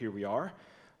here we are.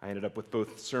 I ended up with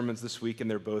both sermons this week, and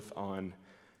they're both on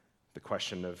the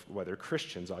question of whether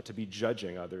Christians ought to be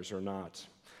judging others or not.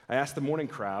 I asked the morning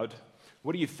crowd,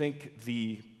 what do you think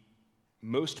the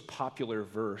most popular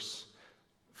verse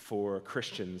for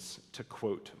Christians to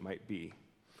quote might be?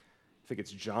 I think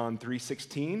it's John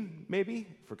 3:16, maybe,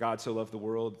 for God so loved the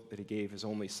world that he gave his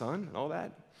only son and all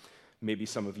that. Maybe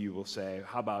some of you will say,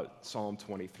 how about Psalm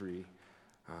 23?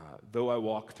 Though I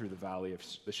walk through the valley of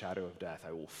the shadow of death,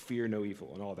 I will fear no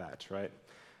evil and all that, right?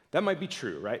 That might be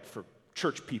true, right, for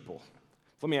church people.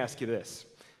 Let me ask you this.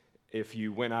 If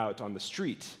you went out on the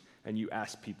street and you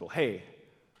asked people, hey,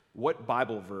 what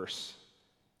Bible verse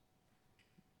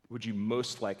would you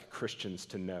most like Christians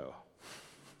to know?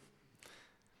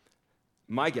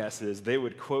 My guess is they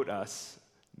would quote us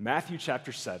Matthew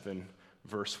chapter 7,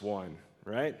 verse 1,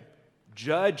 right?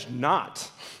 Judge not.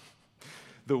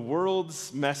 The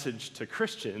world's message to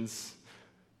Christians,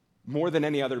 more than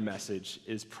any other message,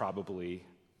 is probably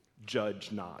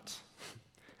judge not.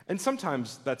 And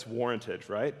sometimes that's warranted,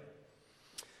 right?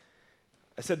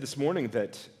 I said this morning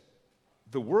that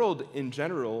the world in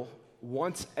general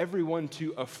wants everyone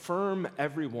to affirm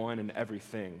everyone and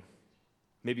everything.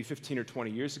 Maybe 15 or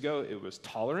 20 years ago, it was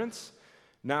tolerance.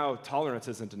 Now, tolerance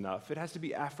isn't enough. It has to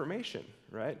be affirmation,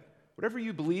 right? Whatever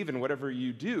you believe and whatever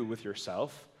you do with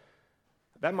yourself,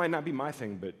 that might not be my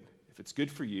thing, but if it's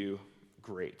good for you,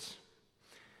 great.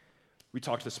 We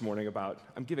talked this morning about,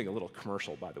 I'm giving a little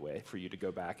commercial, by the way, for you to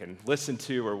go back and listen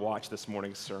to or watch this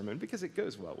morning's sermon, because it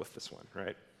goes well with this one,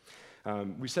 right?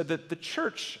 We said that the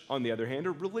church, on the other hand,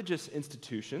 or religious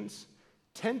institutions,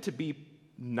 tend to be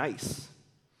nice.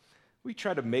 We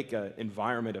try to make an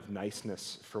environment of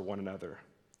niceness for one another.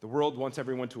 The world wants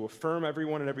everyone to affirm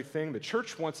everyone and everything. The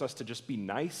church wants us to just be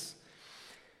nice.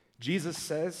 Jesus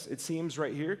says, it seems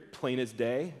right here, plain as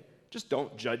day, just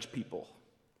don't judge people.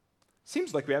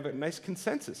 Seems like we have a nice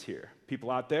consensus here.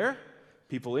 People out there,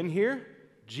 people in here,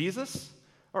 Jesus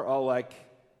are all like,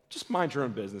 just mind your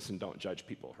own business and don't judge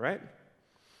people, right?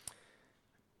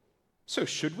 So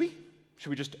should we?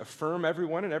 Should we just affirm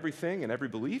everyone and everything and every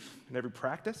belief and every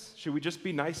practice? Should we just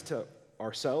be nice to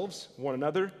ourselves, one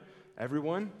another,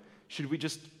 everyone? Should we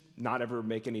just not ever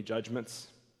make any judgments?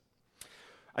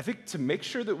 I think to make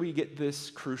sure that we get this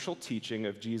crucial teaching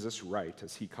of Jesus right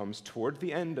as he comes toward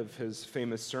the end of his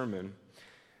famous sermon,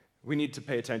 we need to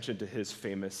pay attention to his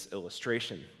famous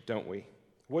illustration, don't we?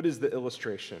 What is the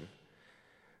illustration?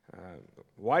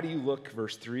 Why do you look,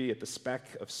 verse 3, at the speck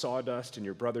of sawdust in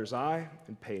your brother's eye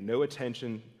and pay no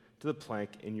attention to the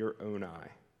plank in your own eye?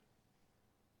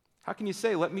 How can you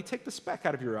say, let me take the speck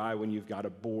out of your eye when you've got a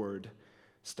board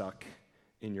stuck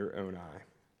in your own eye?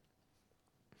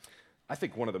 I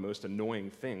think one of the most annoying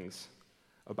things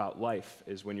about life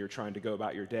is when you're trying to go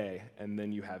about your day and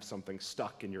then you have something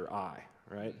stuck in your eye,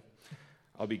 right?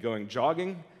 I'll be going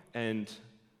jogging, and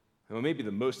well, maybe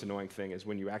the most annoying thing is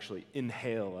when you actually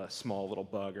inhale a small little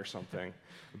bug or something.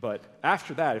 But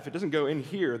after that, if it doesn't go in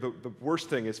here, the worst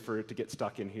thing is for it to get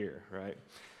stuck in here, right?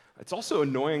 It's also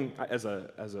annoying as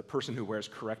a person who wears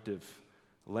corrective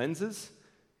lenses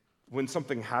when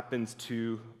something happens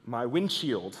to my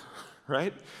windshield,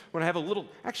 right? When I have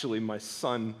actually my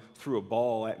son threw a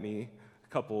ball at me a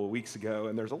couple of weeks ago,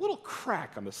 and there's a little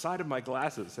crack on the side of my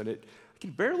glasses, and I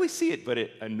can barely see it, but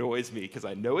it annoys me because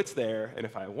I know it's there, and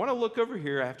if I want to look over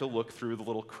here, I have to look through the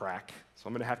little crack, so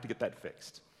I'm going to have to get that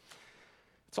fixed.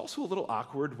 It's also a little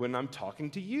awkward when I'm talking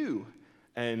to you,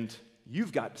 and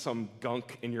you've got some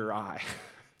gunk in your eye.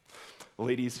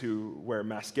 Ladies who wear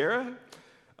mascara,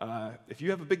 if you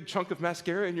have a big chunk of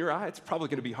mascara in your eye, it's probably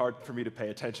going to be hard for me to pay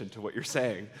attention to what you're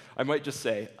saying. I might just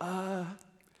say,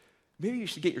 maybe you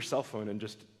should get your cell phone and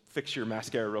just fix your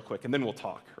mascara real quick, and then we'll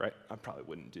talk, right? I probably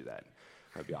wouldn't do that.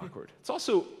 That'd be awkward. It's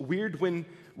also weird when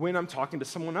I'm talking to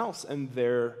someone else and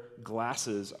their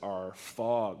glasses are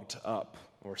fogged up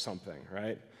or something,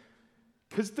 right?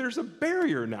 Because there's a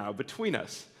barrier now between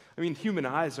us. I mean, human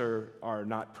eyes are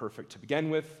not perfect to begin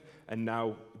with, and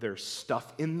now there's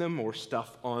stuff in them or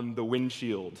stuff on the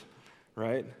windshield,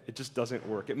 right? It just doesn't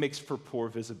work. It makes for poor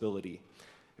visibility.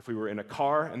 If we were in a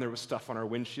car and there was stuff on our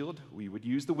windshield, we would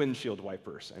use the windshield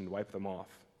wipers and wipe them off.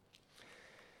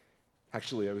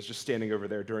 Actually, I was just standing over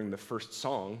there during the first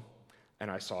song,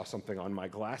 and I saw something on my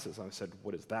glasses. I said,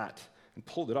 what is that? And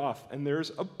pulled it off, and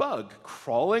there's a bug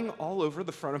crawling all over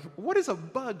the front of me. What is a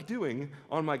bug doing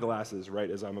on my glasses right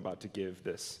as I'm about to give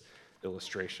this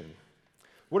illustration?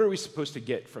 What are we supposed to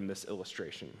get from this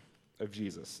illustration of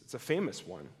Jesus? It's a famous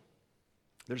one.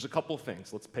 There's a couple of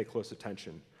things. Let's pay close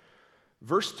attention.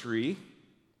 Verse 3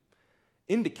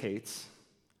 indicates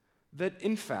that,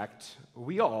 in fact,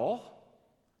 we all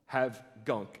have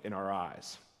gunk in our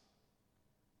eyes.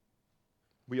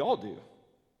 We all do.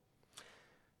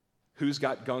 Who's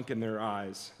got gunk in their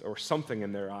eyes or something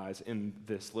in their eyes in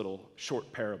this little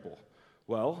short parable?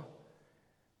 Well,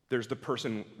 there's the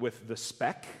person with the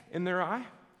speck in their eye,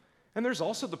 and there's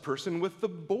also the person with the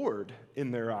board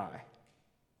in their eye.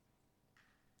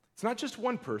 It's not just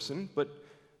one person, but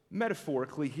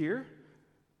metaphorically here,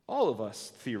 all of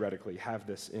us theoretically have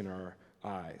this in our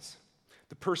eyes.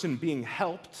 The person being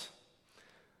helped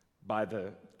by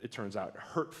it turns out,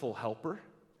 hurtful helper,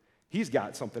 he's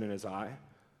got something in his eye.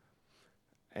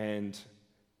 And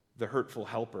the hurtful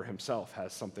helper himself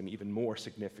has something even more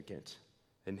significant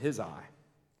in his eye.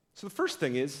 So the first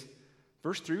thing is,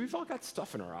 verse 3, we've all got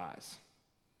stuff in our eyes.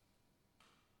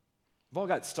 We've all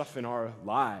got stuff in our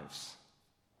lives,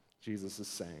 Jesus is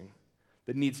saying,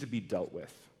 that needs to be dealt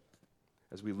with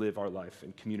as we live our life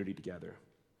in community together.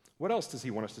 What else does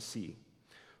he want us to see?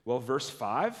 Well, verse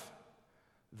 5,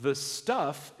 the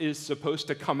stuff is supposed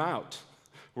to come out.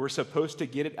 We're supposed to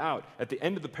get it out. At the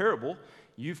end of the parable,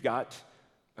 you've got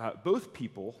both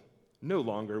people no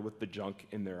longer with the junk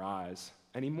in their eyes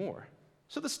anymore.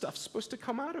 So the stuff's supposed to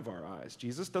come out of our eyes.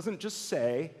 Jesus doesn't just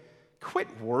say, quit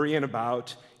worrying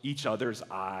about each other's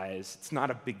eyes. It's not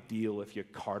a big deal if you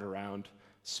cart around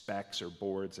specks or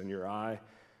boards in your eye.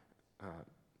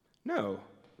 No,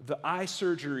 the eye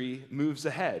surgery moves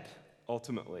ahead,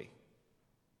 ultimately.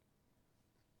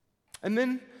 And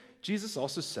then Jesus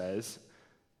also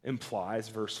implies,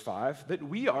 verse 5, that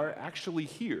we are actually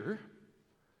here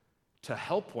to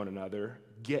help one another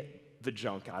get the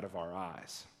junk out of our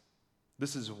eyes.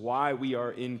 This is why we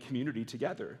are in community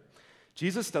together.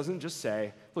 Jesus doesn't just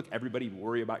say, look, everybody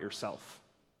worry about yourself.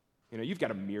 You've got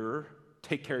a mirror,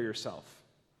 take care of yourself.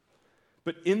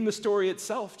 But in the story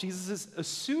itself, Jesus is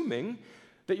assuming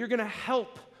that you're going to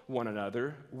help one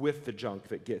another with the junk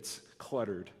that gets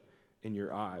cluttered in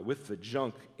your eye, with the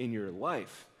junk in your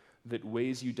life that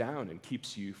weighs you down and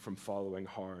keeps you from following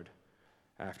hard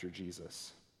after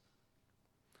Jesus.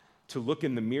 To look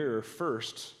in the mirror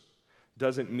first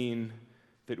doesn't mean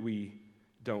that we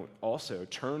don't also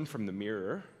turn from the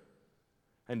mirror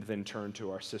and then turn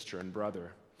to our sister and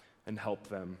brother and help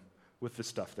them with the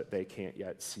stuff that they can't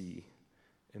yet see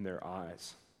in their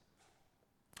eyes.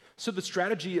 So the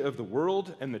strategy of the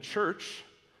world and the church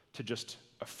to just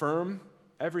affirm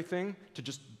everything, to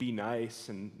just be nice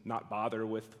and not bother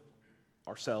with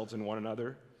ourselves and one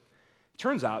another,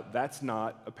 turns out that's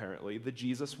not apparently the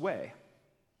Jesus way.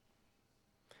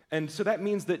 And so that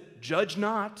means that judge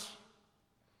not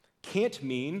can't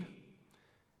mean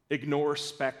ignore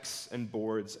specks and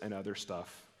boards and other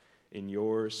stuff in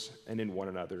yours and in one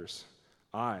another's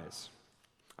eyes.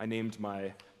 I named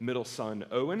my middle son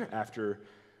Owen after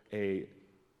a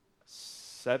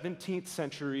 17th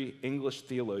century English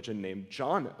theologian named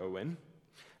John Owen.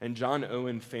 And John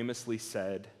Owen famously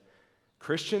said,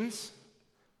 Christians,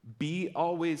 be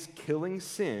always killing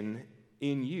sin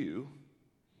in you,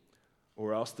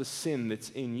 or else the sin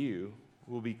that's in you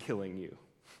will be killing you.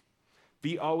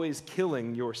 Be always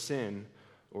killing your sin,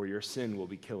 or your sin will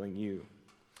be killing you.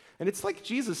 And it's like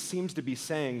Jesus seems to be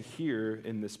saying here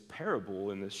in this parable,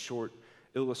 in this short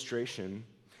illustration,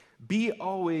 be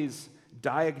always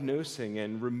diagnosing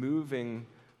and removing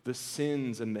the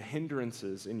sins and the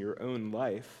hindrances in your own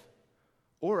life,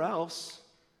 or else,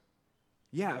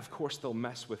 yeah, of course they'll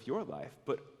mess with your life,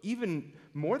 but even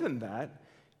more than that,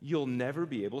 you'll never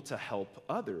be able to help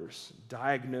others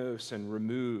diagnose and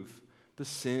remove the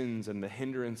sins and the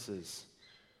hindrances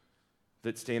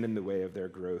that stand in the way of their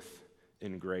growth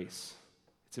in grace.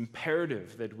 It's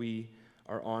imperative that we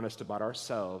are honest about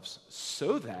ourselves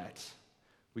so that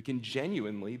we can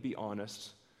genuinely be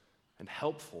honest and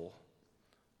helpful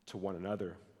to one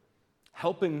another.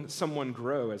 Helping someone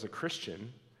grow as a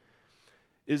Christian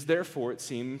is therefore, it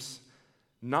seems,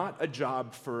 not a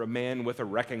job for a man with a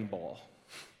wrecking ball.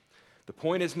 The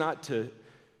point is not to,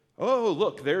 oh,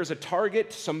 look, there's a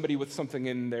target, somebody with something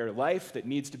in their life that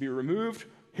needs to be removed.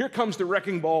 Here comes the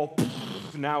wrecking ball.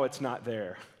 Now it's not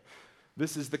there.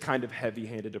 This is the kind of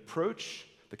heavy-handed approach,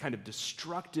 the kind of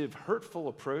destructive, hurtful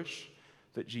approach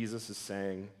that Jesus is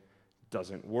saying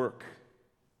doesn't work.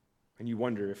 And you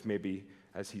wonder if maybe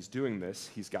as he's doing this,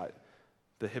 he's got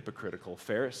the hypocritical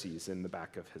Pharisees in the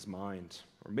back of his mind.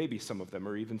 Or maybe some of them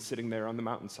are even sitting there on the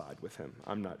mountainside with him.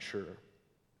 I'm not sure.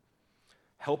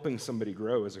 Helping somebody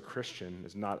grow as a Christian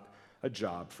is not a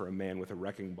job for a man with a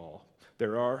wrecking ball.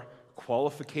 There are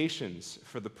qualifications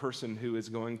for the person who is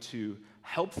going to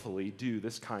helpfully do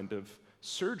this kind of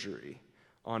surgery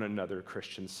on another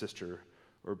Christian sister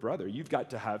or brother. You've got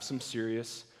to have some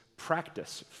serious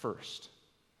practice first.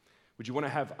 Would you want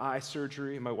to have eye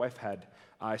surgery? My wife had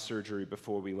eye surgery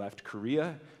before we left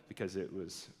Korea because it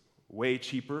was way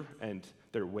cheaper, and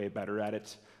they're way better at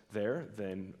it there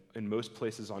than in most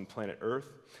places on planet Earth.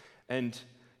 And,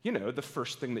 the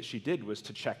first thing that she did was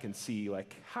to check and see,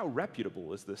 how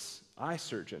reputable is this eye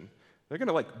surgeon? They're going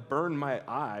to, burn my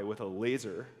eye with a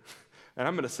laser, and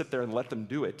I'm going to sit there and let them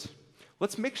do it.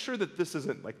 Let's make sure that this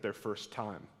isn't, their first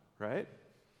time, right?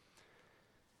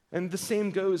 And the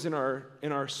same goes in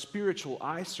our spiritual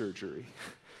eye surgery.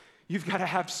 You've got to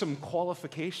have some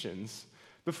qualifications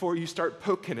before you start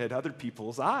poking at other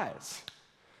people's eyes.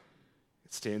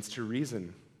 It stands to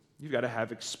reason. You've got to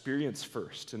have experience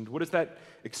first. And what does that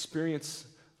experience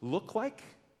look like?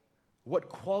 What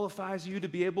qualifies you to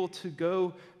be able to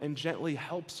go and gently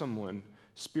help someone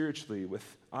spiritually with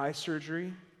eye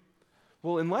surgery?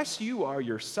 Well, unless you are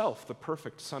yourself the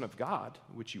perfect Son of God,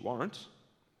 which you aren't,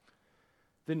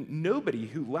 then nobody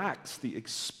who lacks the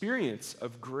experience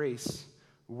of grace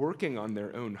working on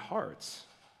their own hearts,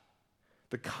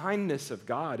 the kindness of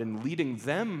God in leading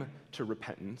them to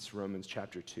repentance, Romans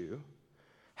chapter 2,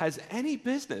 has any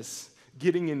business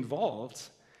getting involved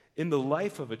in the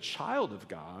life of a child of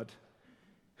God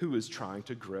who is trying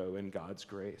to grow in God's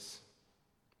grace.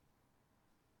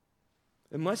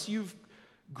 Unless you've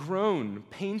grown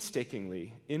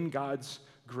painstakingly in God's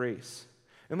grace,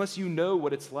 unless you know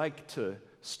what it's like to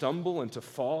stumble and to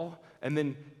fall, and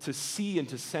then to see and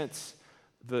to sense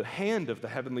the hand of the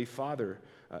Heavenly Father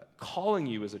calling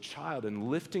you as a child and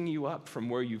lifting you up from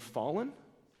where you've fallen,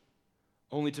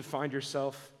 only to find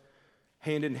yourself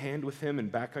hand in hand with Him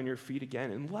and back on your feet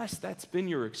again, unless that's been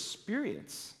your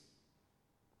experience,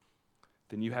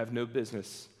 then you have no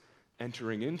business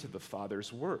entering into the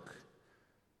Father's work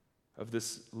of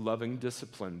this loving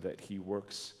discipline that He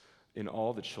works in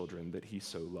all the children that He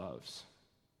so loves.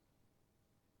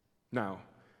 Now,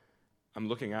 I'm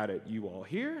looking out at you all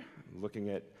here. I'm looking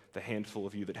at the handful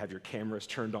of you that have your cameras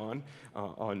turned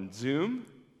on Zoom.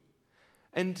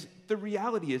 And the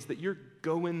reality is that you're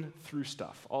going through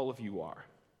stuff. All of you are.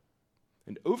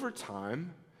 And over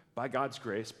time, by God's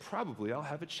grace, probably I'll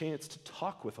have a chance to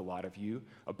talk with a lot of you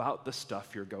about the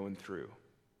stuff you're going through.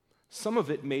 Some of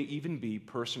it may even be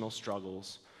personal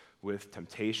struggles with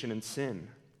temptation and sin.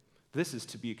 This is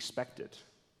to be expected.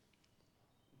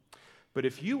 But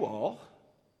if you all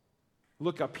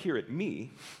look up here at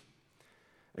me,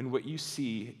 and what you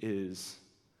see is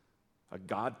a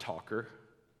God talker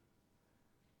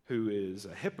who is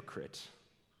a hypocrite,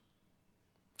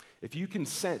 if you can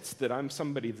sense that I'm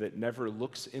somebody that never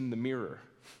looks in the mirror,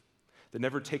 that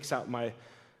never takes out my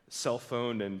cell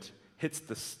phone and hits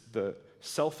the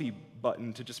selfie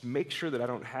button to just make sure that I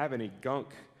don't have any gunk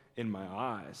in my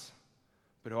eyes,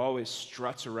 but who always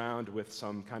struts around with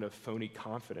some kind of phony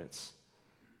confidence,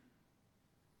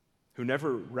 who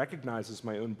never recognizes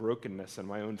my own brokenness and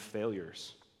my own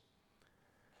failures,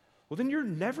 well, then you're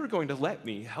never going to let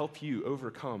me help you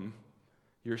overcome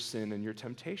your sin and your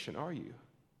temptation, are you?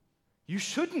 You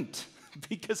shouldn't,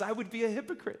 because I would be a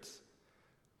hypocrite.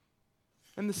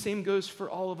 And the same goes for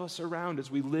all of us around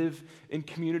as we live in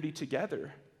community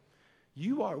together.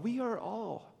 We are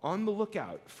all on the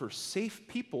lookout for safe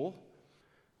people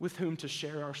with whom to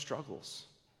share our struggles.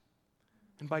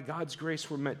 And by God's grace,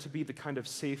 we're meant to be the kind of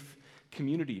safe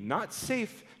community, not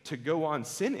safe to go on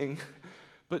sinning,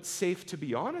 but safe to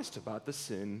be honest about the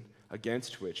sin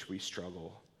against which we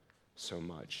struggle so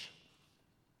much.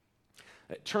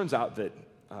 It turns out that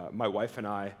my wife and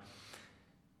I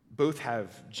both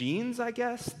have genes, I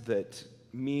guess, that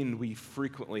mean we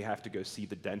frequently have to go see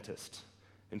the dentist.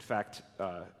 In fact,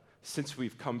 since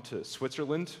we've come to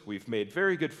Switzerland, we've made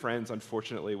very good friends,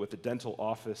 unfortunately, with the dental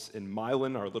office in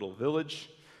Milan, our little village.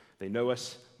 They know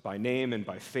us by name and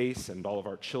by face, and all of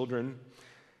our children.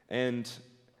 And,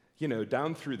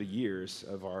 down through the years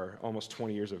of our almost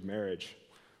 20 years of marriage,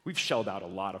 we've shelled out a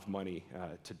lot of money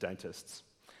to dentists.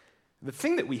 The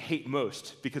thing that we hate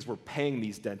most, because we're paying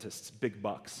these dentists big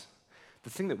bucks,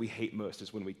 the thing that we hate most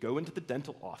is when we go into the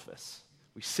dental office,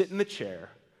 we sit in the chair,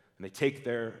 and they take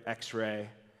their x-ray,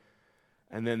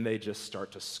 and then they just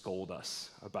start to scold us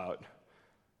about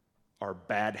our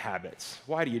bad habits.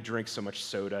 Why do you drink so much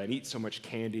soda and eat so much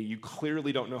candy? You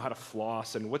clearly don't know how to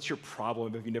floss, and what's your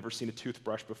problem? Have you never seen a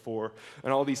toothbrush before?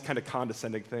 And all these kind of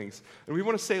condescending things. And we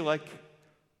want to say,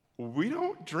 we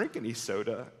don't drink any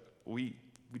soda. We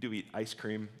do eat ice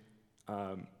cream.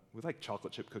 We like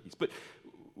chocolate chip cookies. But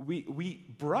we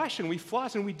brush and we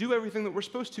floss and we do everything that we're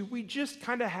supposed to. We just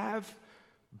kind of have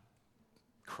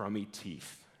crummy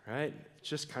teeth, right? It's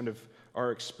just kind of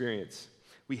our experience.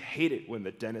 We hate it when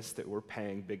the dentists that we're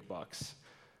paying big bucks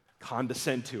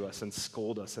condescend to us and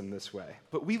scold us in this way.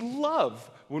 But we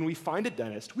love when we find a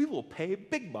dentist, we will pay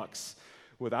big bucks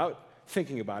without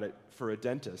thinking about it for a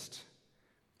dentist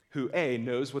who A,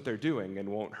 knows what they're doing and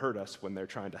won't hurt us when they're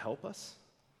trying to help us,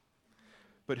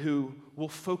 but who will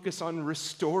focus on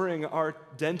restoring our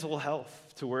dental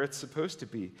health to where it's supposed to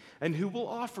be, and who will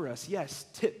offer us, yes,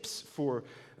 tips for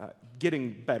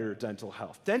getting better dental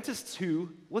health. Dentists who,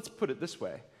 let's put it this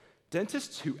way,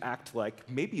 dentists who act like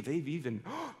maybe they've even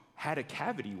had a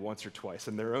cavity once or twice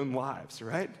in their own lives,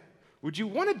 right? Would you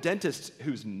want a dentist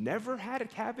who's never had a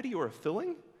cavity or a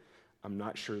filling? I'm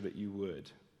not sure that you would.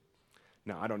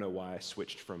 Now, I don't know why I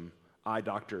switched from eye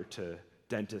doctor to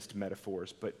dentist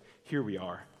metaphors, but here we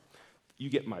are. You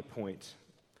get my point.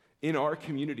 In our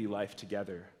community life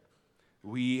together,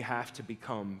 we have to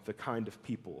become the kind of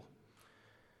people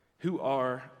who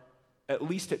are, at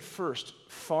least at first,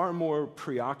 far more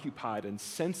preoccupied and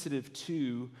sensitive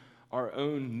to our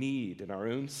own need and our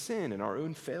own sin and our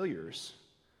own failures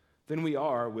than we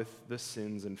are with the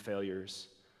sins and failures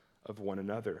of one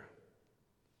another.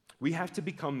 We have to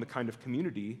become the kind of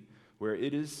community where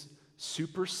it is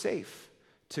super safe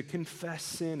to confess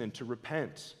sin and to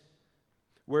repent,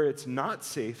 where it's not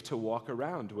safe to walk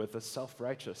around with a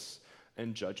self-righteous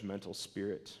and judgmental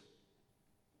spirit.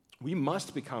 We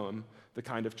must become the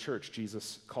kind of church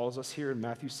Jesus calls us here in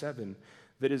Matthew 7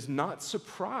 that is not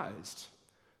surprised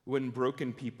when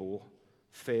broken people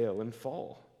fail and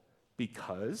fall,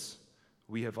 because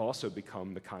we have also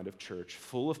become the kind of church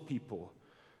full of people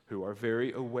who are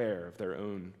very aware of their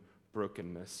own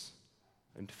brokenness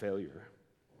and failure.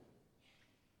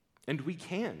 And we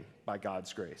can, by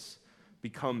God's grace,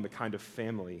 become the kind of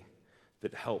family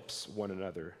that helps one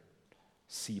another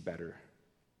see better.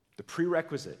 The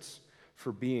prerequisites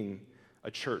for being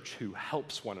a church who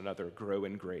helps one another grow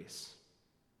in grace.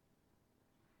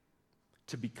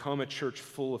 To become a church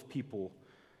full of people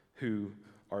who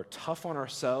are tough on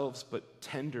ourselves but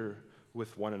tender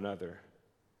with one another.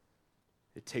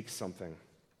 It takes something.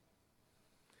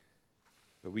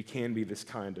 But we can be this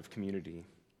kind of community.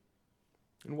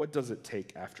 And what does it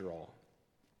take after all?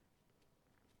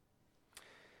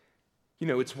 You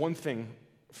know, it's one thing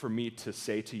for me to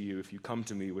say to you, if you come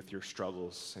to me with your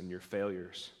struggles and your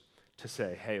failures, to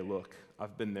say, hey, look,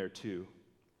 I've been there too.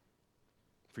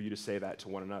 For you to say that to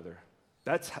one another.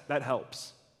 That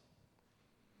helps.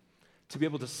 To be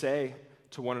able to say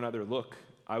to one another, look,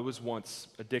 I was once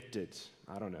addicted,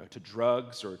 to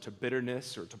drugs or to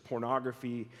bitterness or to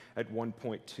pornography at one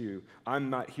point too. I'm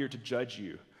not here to judge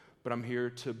you, but I'm here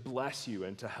to bless you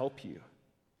and to help you.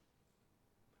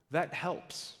 That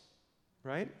helps,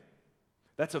 right?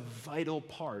 That's a vital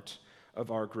part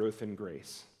of our growth in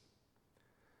grace.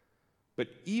 But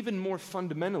even more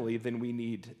fundamentally than we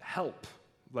need help,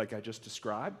 like I just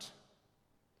described,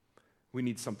 we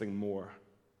need something more.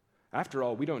 After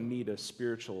all, we don't need a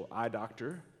spiritual eye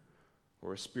doctor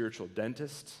or a spiritual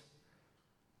dentist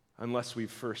unless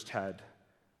we've first had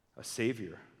a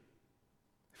Savior.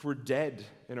 If we're dead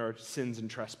in our sins and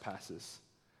trespasses,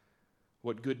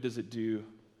 what good does it do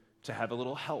to have a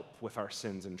little help with our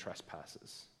sins and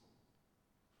trespasses?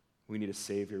 We need a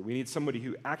Savior. We need somebody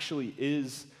who actually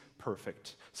is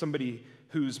perfect, somebody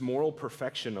whose moral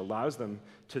perfection allows them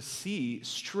to see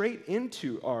straight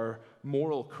into our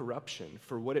moral corruption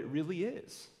for what it really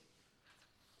is.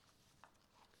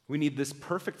 We need this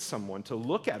perfect someone to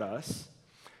look at us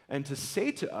and to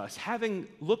say to us, having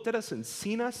looked at us and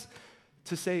seen us,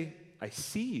 to say, I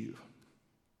see you.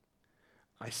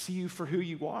 I see you for who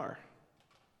you are.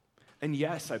 And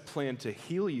yes, I plan to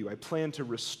heal you. I plan to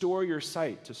restore your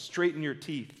sight, to straighten your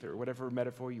teeth, or whatever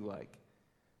metaphor you like.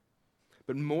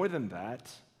 But more than that,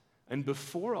 and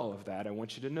before all of that, I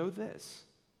want you to know this.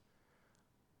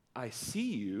 I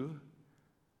see you,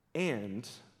 and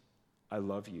I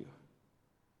love you.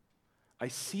 I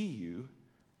see you,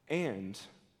 and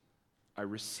I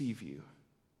receive you.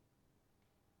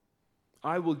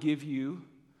 I will give you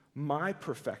my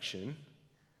perfection,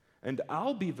 and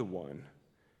I'll be the one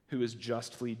who is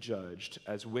justly judged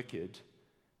as wicked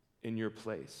in your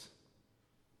place.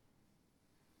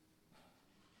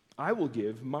 I will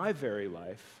give my very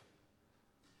life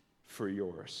for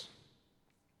yours.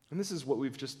 And this is what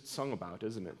we've just sung about,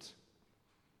 isn't it?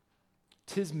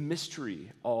 'Tis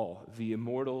mystery all, the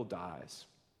immortal dies.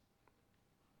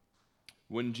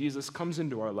 When Jesus comes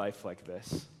into our life like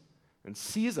this and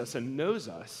sees us and knows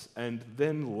us and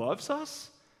then loves us,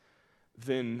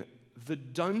 then the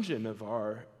dungeon of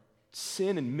our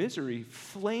sin and misery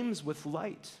flames with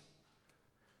light.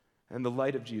 And the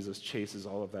light of Jesus chases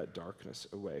all of that darkness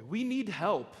away. We need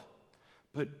help,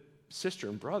 but sister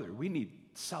and brother, we need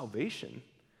salvation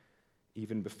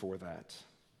even before that.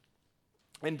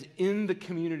 And in the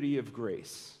community of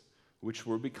grace, which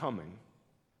we're becoming,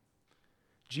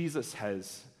 Jesus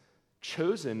has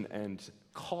chosen and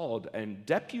called and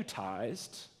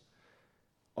deputized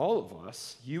all of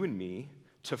us, you and me,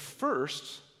 to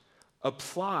first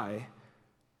apply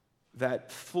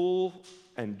that full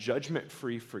and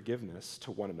judgment-free forgiveness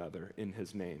to one another in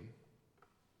his name.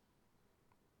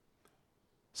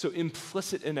 So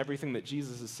implicit in everything that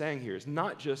Jesus is saying here is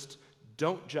not just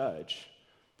don't judge,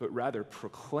 but rather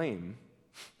proclaim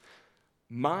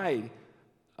my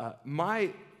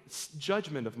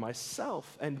judgment of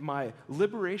myself and my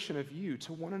liberation of you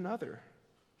to one another.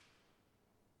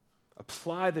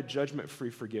 Apply the judgment-free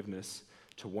forgiveness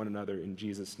to one another in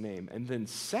Jesus' name. And then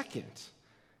second,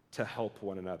 to help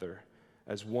one another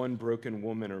as one broken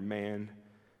woman or man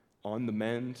on the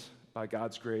mend by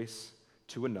God's grace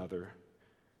to another,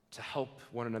 to help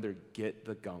one another get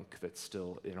the gunk that's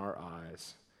still in our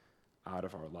eyes out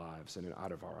of our lives and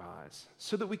out of our eyes,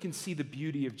 so that we can see the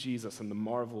beauty of Jesus and the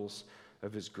marvels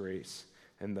of his grace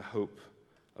and the hope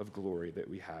of glory that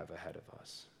we have ahead of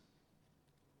us.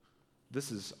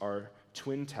 This is our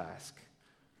twin task: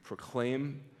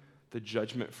 proclaim the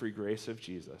judgment-free grace of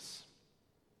Jesus,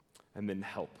 and then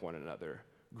help one another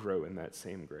grow in that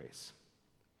same grace.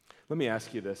 Let me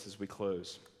ask you this as we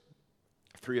close.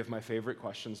 3 of my favorite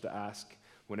questions to ask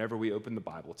whenever we open the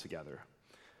Bible together,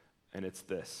 and it's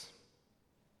this: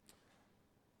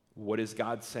 what is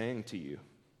God saying to you?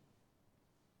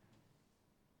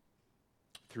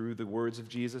 Through the words of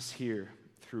Jesus here,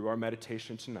 through our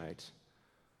meditation tonight,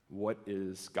 what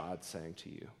is God saying to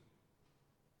you?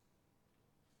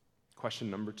 Question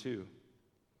number 2,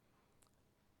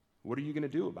 what are you going to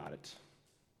do about it?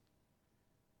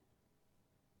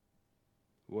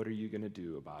 What are you going to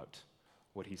do about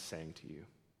what he's saying to you?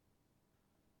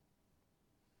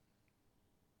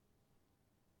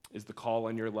 Is the call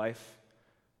on your life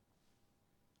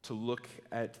to look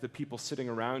at the people sitting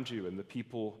around you and the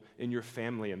people in your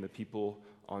family and the people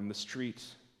on the street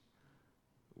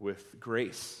with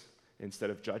grace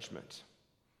instead of judgment?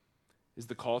 Is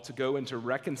the call to go and to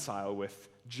reconcile with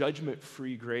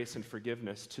judgment-free grace and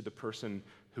forgiveness to the person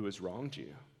who has wronged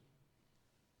you?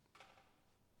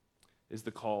 Is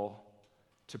the call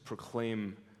to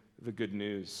proclaim the good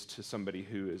news to somebody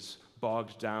who is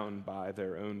bogged down by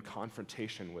their own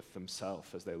confrontation with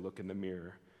themselves as they look in the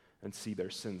mirror and see their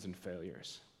sins and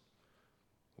failures?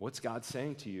 What's God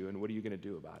saying to you, and what are you going to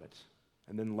do about it?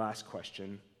 And then last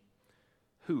question,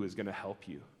 who is going to help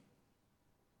you?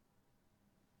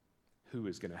 Who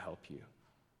is going to help you?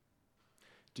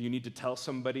 Do you need to tell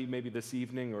somebody maybe this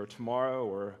evening or tomorrow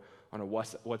or on a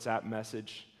WhatsApp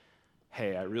message,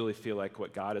 hey, I really feel like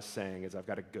what God is saying is I've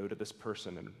got to go to this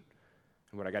person, and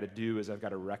what I got to do is I've got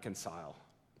to reconcile.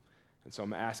 And so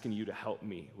I'm asking you to help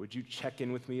me. Would you check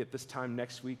in with me at this time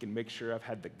next week and make sure I've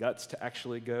had the guts to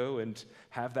actually go and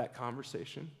have that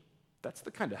conversation? That's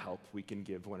the kind of help we can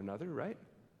give one another, right?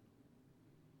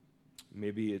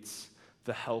 Maybe it's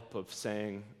the help of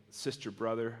saying, sister,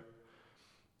 brother,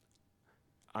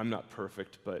 I'm not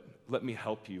perfect, but let me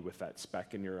help you with that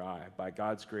speck in your eye. By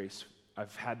God's grace,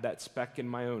 I've had that speck in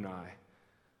my own eye.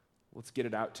 Let's get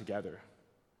it out together.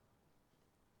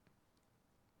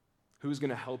 Who's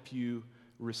going to help you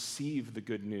receive the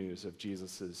good news of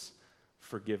Jesus'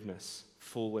 forgiveness,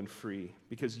 full and free?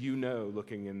 Because you know,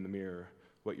 looking in the mirror,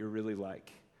 what you're really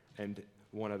like. And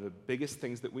one of the biggest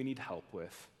things that we need help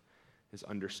with is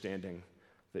understanding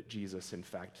that Jesus, in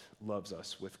fact, loves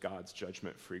us with God's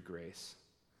judgment-free grace,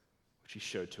 which he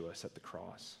showed to us at the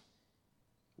cross.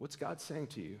 What's God saying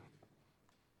to you?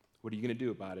 What are you going to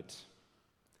do about it?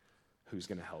 Who's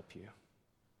going to help you?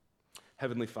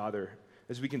 Heavenly Father,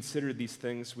 as we consider these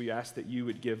things, we ask that you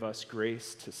would give us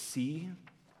grace to see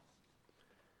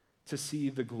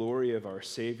the glory of our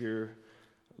Savior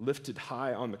lifted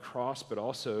high on the cross, but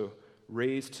also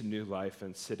raised to new life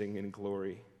and sitting in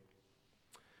glory.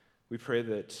 We pray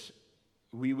that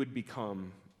we would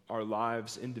become, our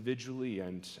lives individually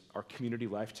and our community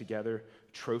life together,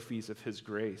 trophies of his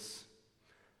grace,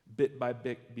 bit by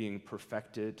bit being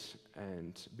perfected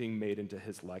and being made into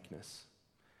his likeness.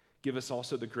 Give us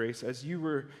also the grace, as you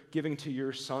were giving to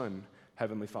your Son,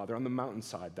 Heavenly Father, on the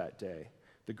mountainside that day,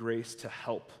 the grace to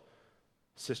help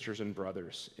sisters and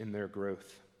brothers in their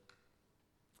growth,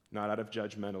 not out of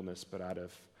judgmentalness, but out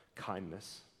of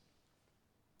kindness.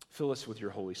 Fill us with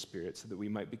your Holy Spirit so that we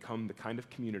might become the kind of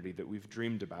community that we've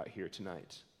dreamed about here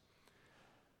tonight,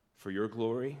 for your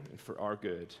glory and for our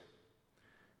good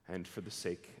and for the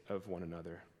sake of one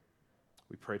another.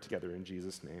 We pray together in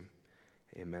Jesus' name.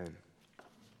 Amen.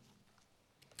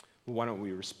 Well, why don't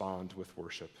we respond with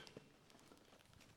worship?